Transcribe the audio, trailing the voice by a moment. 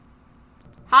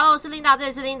Hello， 我是 Linda， 这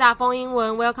里是 Linda 风英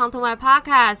文。Welcome to my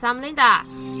podcast. I'm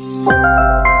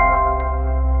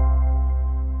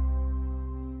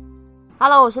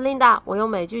Linda。Hello， 我是 Linda。我用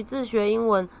美剧自学英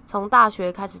文，从大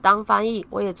学开始当翻译，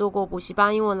我也做过补习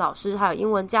班英文老师，还有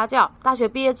英文家教。大学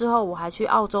毕业之后，我还去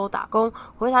澳洲打工。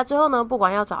回台之后呢，不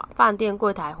管要找饭店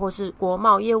柜台或是国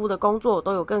贸业务的工作，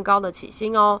都有更高的起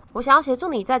薪哦。我想要协助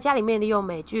你在家里面利用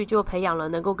美剧，就培养了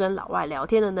能够跟老外聊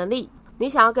天的能力。你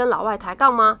想要跟老外抬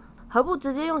杠吗？何不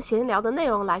直接用闲聊的内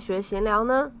容来学闲聊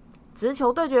呢？直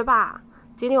球对决吧！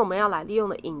今天我们要来利用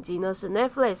的影集呢，是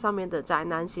Netflix 上面的《宅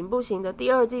男行不行》的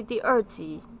第二季第2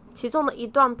集，其中的一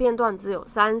段片段只有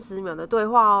30秒的对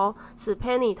话哦，是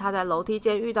Penny 她在楼梯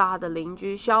间遇到她的邻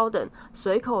居 Sheldon，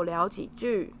 随口聊几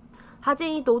句。她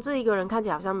建议独自一个人看起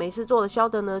来好像没事做的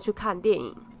Sheldon 呢去看电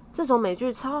影。这种美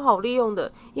剧超好利用的，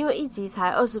因为一集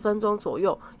才20分钟左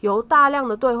右，由大量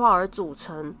的对话而组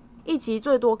成。一集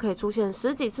最多可以出现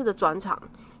10几次的转场，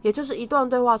也就是一段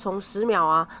对话从10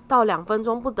秒到2分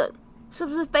钟不等，是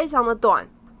不是非常的短？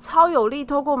超有力，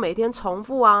透过每天重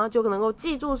复就能够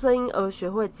记住声音而学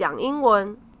会讲英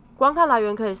文。观看来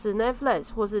源可以是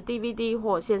Netflix 或是 DVD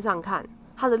或线上看，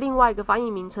它的另外一个翻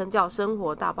译名称叫生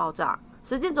活大爆炸。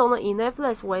时间轴呢，以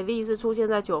Netflix 为例是出现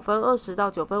在9分20到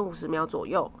9分50秒左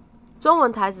右。中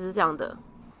文台词是这样的：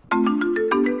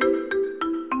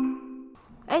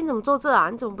你怎么做这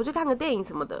啊？你怎么不去看个电影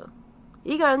什么的？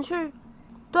一个人去？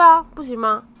对啊，不行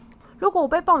吗？如果我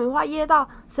被爆米花噎到，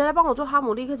谁来帮我做哈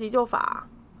姆立克急救法啊？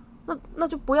那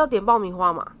就不要点爆米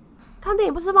花嘛。看电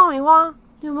影不吃爆米花，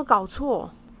你有没有搞错？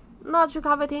那去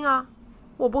咖啡厅啊。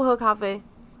我不喝咖啡。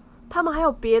他们还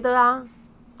有别的啊。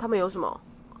他们有什么？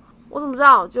我怎么知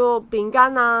道？就饼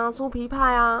干啊，酥皮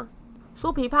派啊。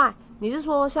酥皮派？你是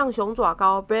说像熊爪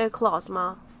糕 Bear Claws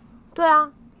吗？对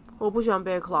啊，我不喜欢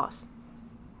Bear Claws。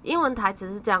英文台词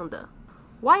是这样的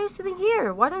 ：Why are you sitting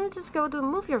here? Why don't you just go to a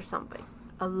movie or something?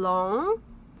 Alone?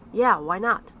 Yeah, why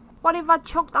not? What if I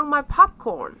choked on my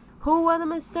popcorn? Who would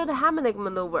administer the Heimlich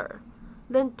maneuver?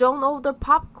 Then don't order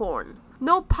popcorn.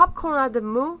 No popcorn at the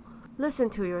moo? Listen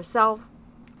to yourself.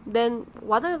 Then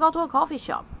why don't you go to a coffee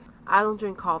shop? I don't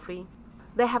drink coffee.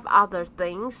 They have other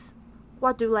things.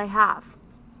 What do they have?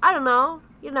 I don't know.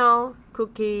 You know,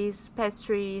 cookies,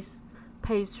 pastries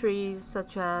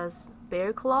such as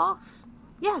bear claws?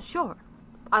 Yeah, sure.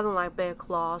 I don't like bear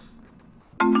claws.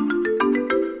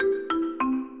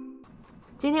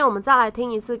 今天我们再来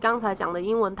听一次刚才讲的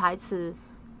英文台词，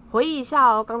回忆一下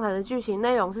哦，刚才的剧情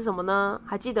内容是什么呢？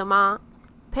还记得吗？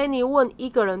 Penny 问一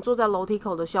个人坐在楼梯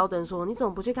口的 Sheldon 说：“你怎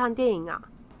么不去看电影啊？”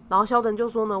然后 Sheldon 就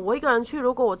说呢：“我一个人去，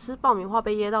如果我吃爆米花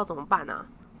被噎到怎么办啊？”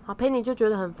 Penny 就觉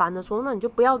得很烦的说：“那你就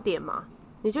不要点嘛，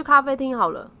你去咖啡厅好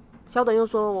了。” Sheldon 又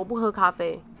说：“我不喝咖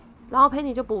啡。”然后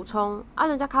Penny 就补充：“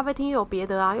人家咖啡厅又有别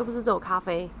的啊，又不是只有咖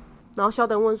啡。”然后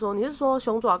Sheldon 问说：“你是说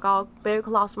熊爪糕 Bear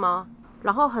Claws 吗？”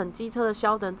然后很机车的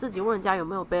Sheldon 自己问人家有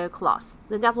没有 Bear Claws，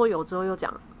 人家说有之后又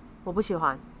讲：“我不喜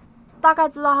欢。”大概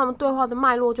知道他们对话的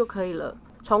脉络就可以了。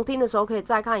重听的时候可以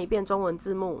再看一遍中文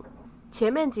字幕。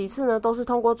前面几次呢都是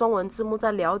通过中文字幕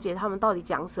在了解他们到底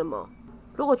讲什么。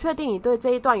如果确定你对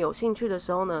这一段有兴趣的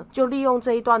时候呢，就利用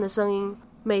这一段的声音，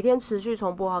每天持续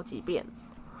重播好几遍。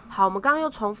好，我们刚刚又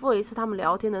重复了一次他们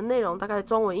聊天的内容，大概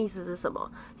中文意思是什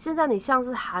么？现在你像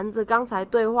是含着刚才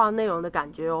对话内容的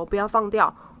感觉哦，不要放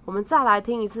掉。我们再来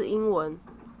听一次英文。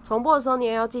重播的时候你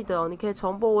也要记得哦，你可以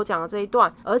重播我讲的这一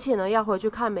段，而且呢要回去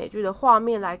看美剧的画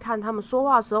面来看他们说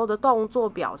话时候的动作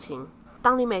表情。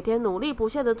当你每天努力不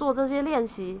懈的做这些练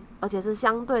习，而且是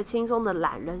相对轻松的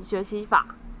懒人学习法，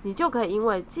你就可以因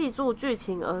为记住剧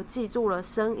情而记住了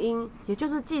声音，也就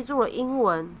是记住了英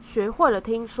文，学会了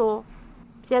听说。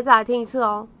现在再来听一次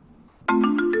哦。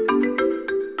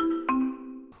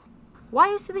Why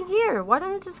are you sitting here? Why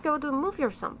don't you just go to a movie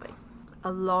or something?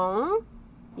 Alone?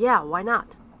 Yeah, why not?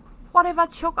 What if I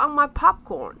choke on my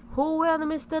popcorn? Who will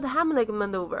administer the Heimlich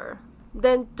maneuver?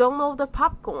 Then don't order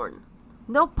popcorn.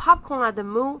 No popcorn at the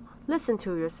moo? Listen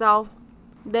to yourself.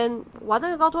 Then why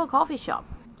don't you go to a coffee shop?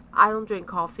 I don't drink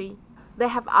coffee. They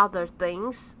have other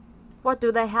things. What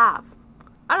do they have?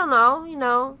 I don't know, you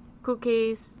know,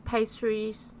 cookies,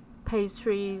 pastries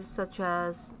such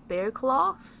as bear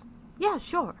claws? Yeah,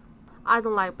 sure. I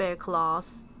don't like bear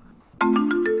claws.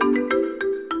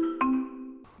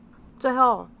 最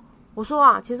后我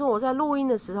说其实我在录音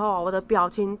的时候我的表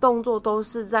情动作都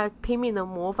是在拼命的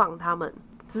模仿他们，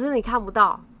只是你看不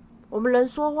到。我们人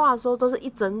说话的时候都是一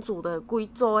整组的规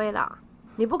作的啦，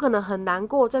你不可能很难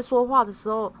过在说话的时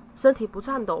候身体不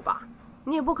颤抖吧？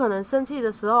你也不可能生气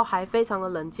的时候还非常的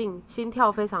冷静，心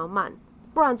跳非常慢，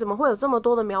不然怎么会有这么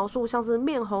多的描述，像是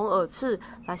面红耳赤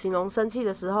来形容生气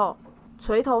的时候，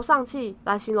垂头丧气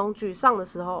来形容沮丧的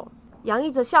时候。洋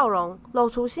溢着笑容，露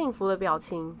出幸福的表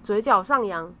情，嘴角上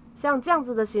扬。像这样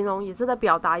子的形容也是在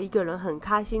表达一个人很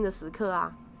开心的时刻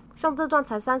啊。像这段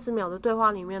才30秒的对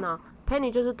话里面啊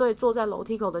，Penny 就是对坐在楼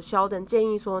梯口的Sheldon建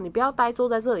议说，你不要呆坐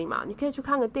在这里嘛，你可以去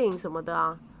看个电影什么的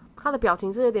啊。他的表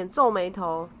情是有点皱眉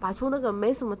头，摆出那个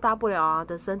没什么大不了啊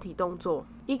的身体动作，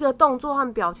一个动作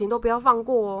和表情都不要放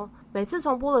过哦。每次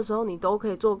重播的时候，你都可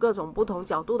以做各种不同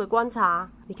角度的观察，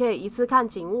你可以一次看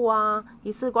景物啊，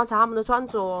一次观察他们的穿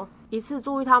着，一次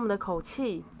注意他们的口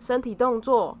气、身体动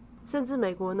作，甚至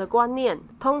美国人的观念，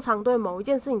通常对某一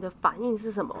件事情的反应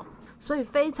是什么，所以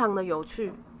非常的有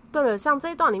趣。对了，像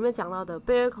这一段里面讲到的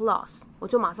bear claws， 我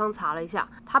就马上查了一下，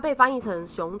它被翻译成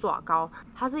熊爪糕，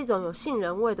它是一种有杏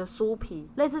仁味的酥皮，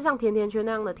类似像甜甜圈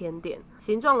那样的甜点，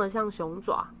形状的像熊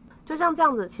爪。就像这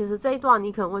样子，其实这一段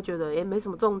你可能会觉得也没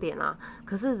什么重点啊，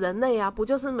可是人类啊，不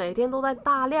就是每天都在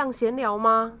大量闲聊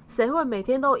吗？谁会每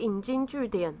天都引经据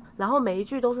典，然后每一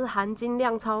句都是含金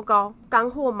量超高、干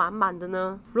货满满的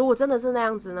呢？如果真的是那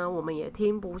样子呢，我们也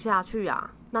听不下去啊，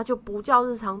那就不叫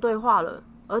日常对话了。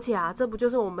而且啊，这不就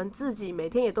是我们自己每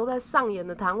天也都在上演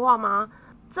的谈话吗？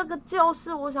这个就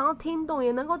是我想要听懂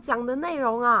也能够讲的内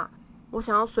容啊！我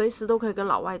想要随时都可以跟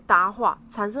老外搭话，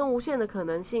产生无限的可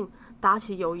能性，搭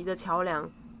起友谊的桥梁。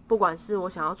不管是我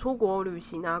想要出国旅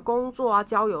行啊、工作啊、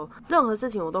交友，任何事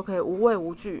情我都可以无畏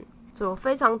无惧。所以我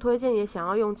非常推荐也想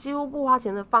要用几乎不花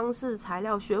钱的方式材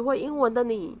料学会英文的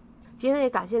你。今天也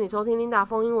感谢你收听 Linda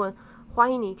疯英文，欢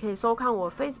迎你可以收看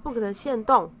我 Facebook 的限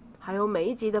动，还有每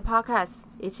一集的 Podcast，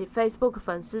 以及 Facebook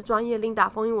粉丝专页 Linda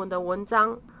疯英文的文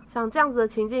章。像这样子的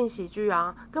情境喜剧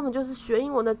啊，根本就是学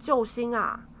英文的救星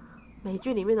啊！美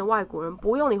剧里面的外国人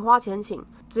不用你花钱请，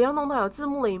只要弄到有字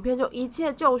幕的影片就一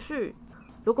切就绪。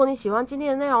如果你喜欢今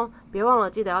天的内容，别忘了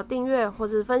记得要订阅或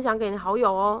是分享给你的好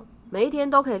友哦。每一天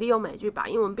都可以利用美剧把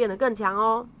英文变得更强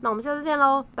哦。那我们下次见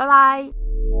咯，拜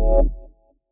拜。